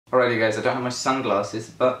Alrighty guys, I don't have my sunglasses,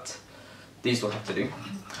 but these will have to do.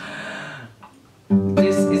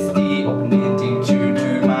 This is the opening theme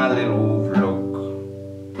to my little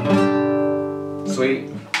vlog. Sweet.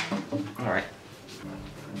 Alright.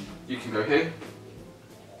 You can go here.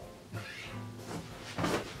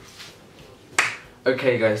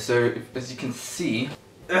 Okay guys, so as you can see,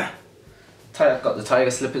 I've got the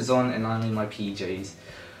tiger slippers on and I'm in my PJs.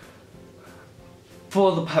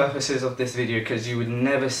 For the purposes of this video, because you would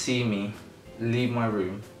never see me leave my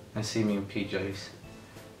room and see me in PJs.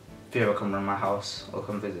 If you ever come around my house or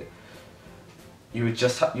come visit, you would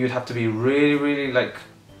have to be really like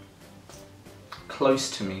close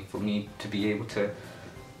to me for me to be able to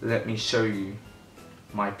let me show you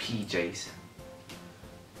my PJs.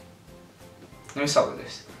 Let me start with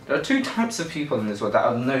this. There are two types of people in this world that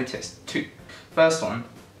I've noticed. First one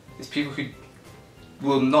is people who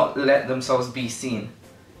will not let themselves be seen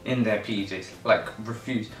in their PJs, like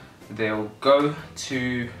refuse. They'll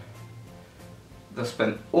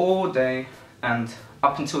spend all day, and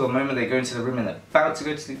up until the moment they go into the room and they're about to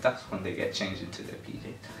go to sleep, that's when they get changed into their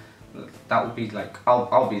PJs. That would be like,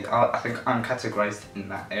 I think I'm categorized in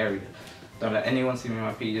that area. Don't let anyone see me in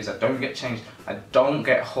my PJs. I don't get changed. I don't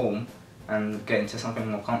get home and get into something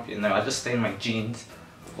more comfy. No, I just stay in my jeans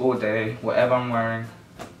all day, whatever I'm wearing.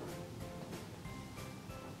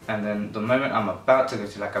 And then the moment I'm about to go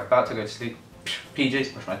to sleep,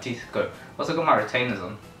 PJs, brush my teeth, go. Also got my retainers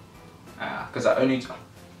on, because I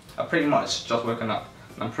pretty much just woken up,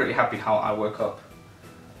 and I'm pretty happy how I woke up.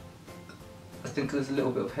 I think there's a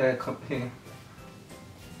little bit of hair up here,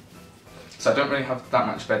 so I don't really have that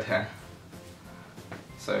much bed hair.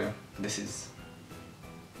 So this is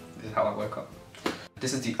how I woke up.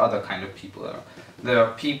 This is the other kind of people there are. There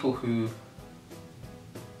are people who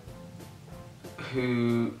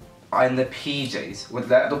are in the PJs.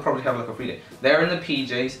 They'll probably have like a free day. They're in the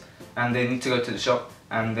PJs and they need to go to the shop,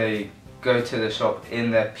 and they go to the shop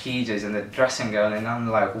in their PJs and their dressing gown, and I'm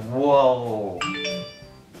like, whoa.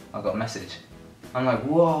 I got a message. I'm like,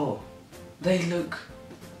 whoa, they look,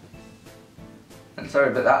 I'm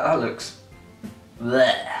sorry, but that looks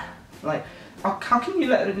bleh. Like, how can you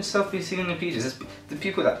let yourself be seen in the PJs? It's the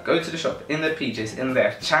people that go to the shop in their PJs, in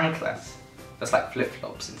their chanclas. That's like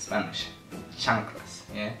flip-flops in Spanish. Chanclas,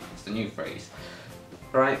 yeah? It's the new phrase.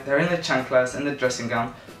 Right, they're in their chanclas, in their dressing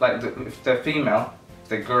gown. Like, if they're female, if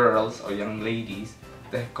they're girls or young ladies,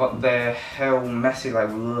 they've got their hair all messy, like,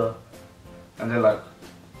 ugh. And they're like,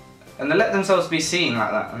 and they let themselves be seen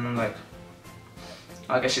like that. And I'm like,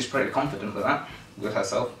 I guess she's pretty confident with that, with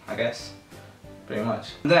herself, I guess. Pretty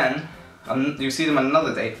much. And then, you see them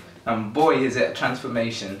another day, and boy is it a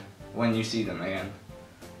transformation when you see them again.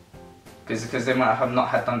 Because they might have not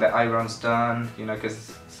had done their eyebrows done, you know,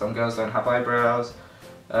 because some girls don't have eyebrows,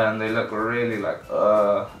 and they look really like,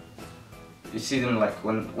 you see them like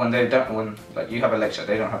when like you have a lecture,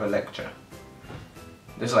 they don't have a lecture.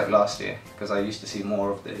 This is like last year, because I used to see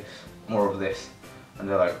more of this, and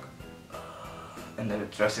they're like, in their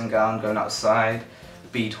dressing gown, going outside,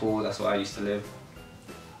 Beat Hall, that's where I used to live.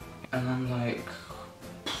 And I'm like,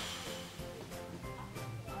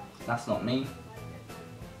 that's not me.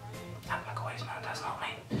 Act like always, man, that's not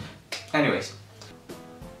me. Anyways,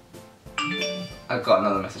 I got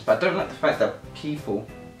another message, but I don't like the fact that people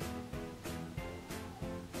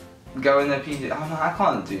go in their PJs. Oh, no, I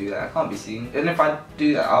can't do that, I can't be seen. And if I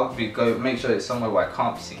do that, I'll make sure it's somewhere where I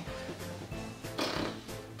can't be seen.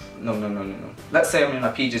 No. Let's say I'm in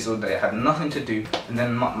my PJs all day, I have nothing to do, and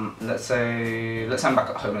then let's say I'm back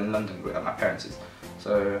at home in London where my parents is.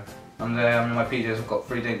 So I'm there, I'm in my PJs, I've got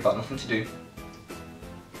 3 days, got nothing to do.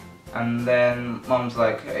 And then Mum's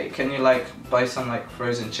like, hey, can you like buy some like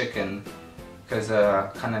frozen chicken? Because I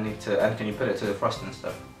kind of need to, and can you put it to the frost and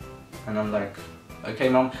stuff? And I'm like, okay,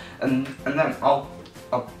 Mum. And then I'll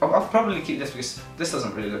probably keep this because this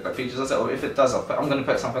doesn't really look like PJs, does it? Or if it does, I'm going to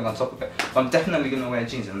put something on top of it. But I'm definitely going to wear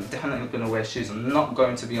jeans, and I'm definitely going to wear shoes. I'm not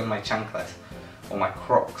going to be on my chanclas or my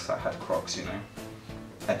Crocs. I had Crocs, you know.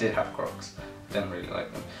 I did have Crocs. Didn't really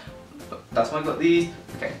like them. But that's why I got these.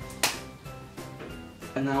 Okay.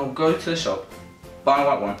 And then I'll go to the shop, buy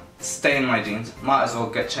what I want, stay in my jeans, might as well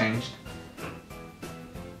get changed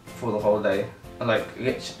for the whole day. Like,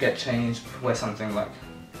 get changed, wear something like,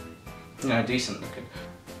 you know, decent looking.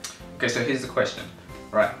 Okay, so here's the question,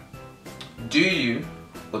 right? Do you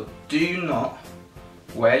or do you not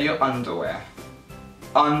wear your underwear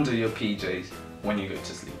under your PJs when you go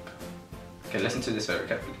to sleep? Okay, listen to this very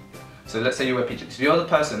carefully. So let's say you wear PJs. If you're the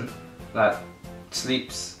person that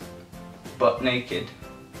sleeps butt naked,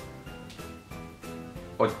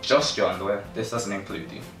 or just your underwear, this doesn't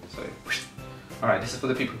include you. So, alright, this is for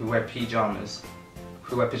the people who wear pyjamas,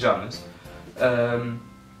 who wear pyjamas,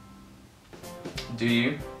 do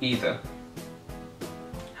you either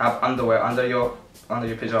have underwear under your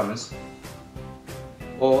pyjamas,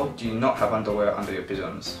 or do you not have underwear under your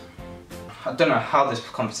pyjamas? I don't know how this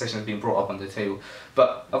conversation has been brought up on the table,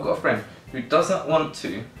 but I've got a friend who doesn't want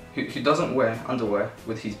to, who doesn't wear underwear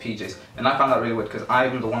with his PJs, and I found that really weird because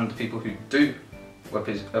I'm the one of the people who do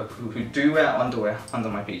wear underwear under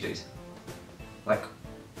my PJs. Like,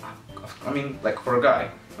 I mean, like for a guy,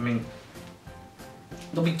 I mean,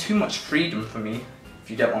 there'll be too much freedom for me, if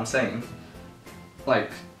you get what I'm saying.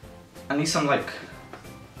 Like, I need some, like,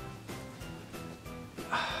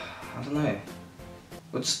 I don't know,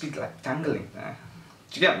 it'll just be like dangling there.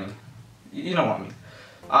 Do you get me? You know what I mean?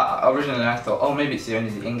 Originally I thought, oh, maybe it's only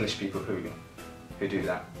the English people who do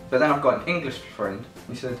that. But then I've got an English friend,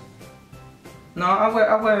 he said, no, I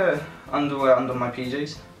wear underwear under my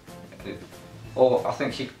PJs. Or I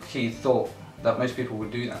think he thought that most people would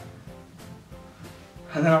do that.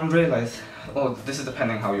 And then I realised, oh, this is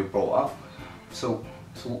depending how you're brought up. So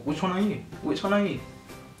which one are you? Which one are you?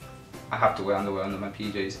 I have to wear underwear under my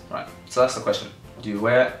PJs. Right, so that's the question. Do you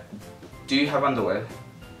have underwear,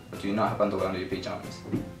 or do you not have underwear under your pyjamas?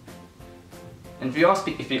 And if you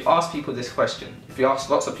ask people this question, if you ask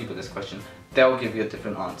lots of people this question, they'll give you a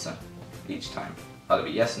different answer each time. Either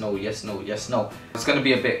be yes, no, yes, no, yes, no. It's going to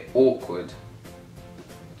be a bit awkward.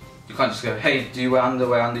 You can't just go, hey, do you wear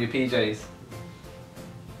underwear under your PJs?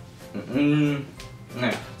 No.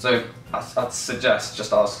 So I'd suggest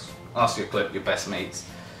just ask your best mates.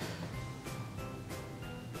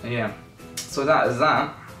 Yeah. So that is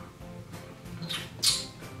that.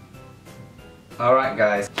 Alright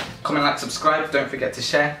guys. Comment, like, subscribe, don't forget to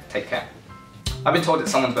share. Take care. I've been told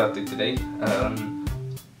it's someone's birthday today.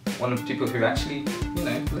 One of the people who actually, you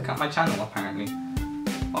know, look at my channel apparently.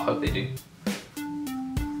 I hope they do.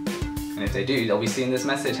 And if they do, they'll be seeing this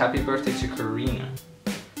message. Happy birthday to Karina,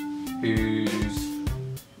 who's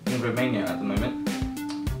in Romania at the moment.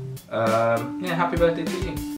 Yeah, happy birthday to you.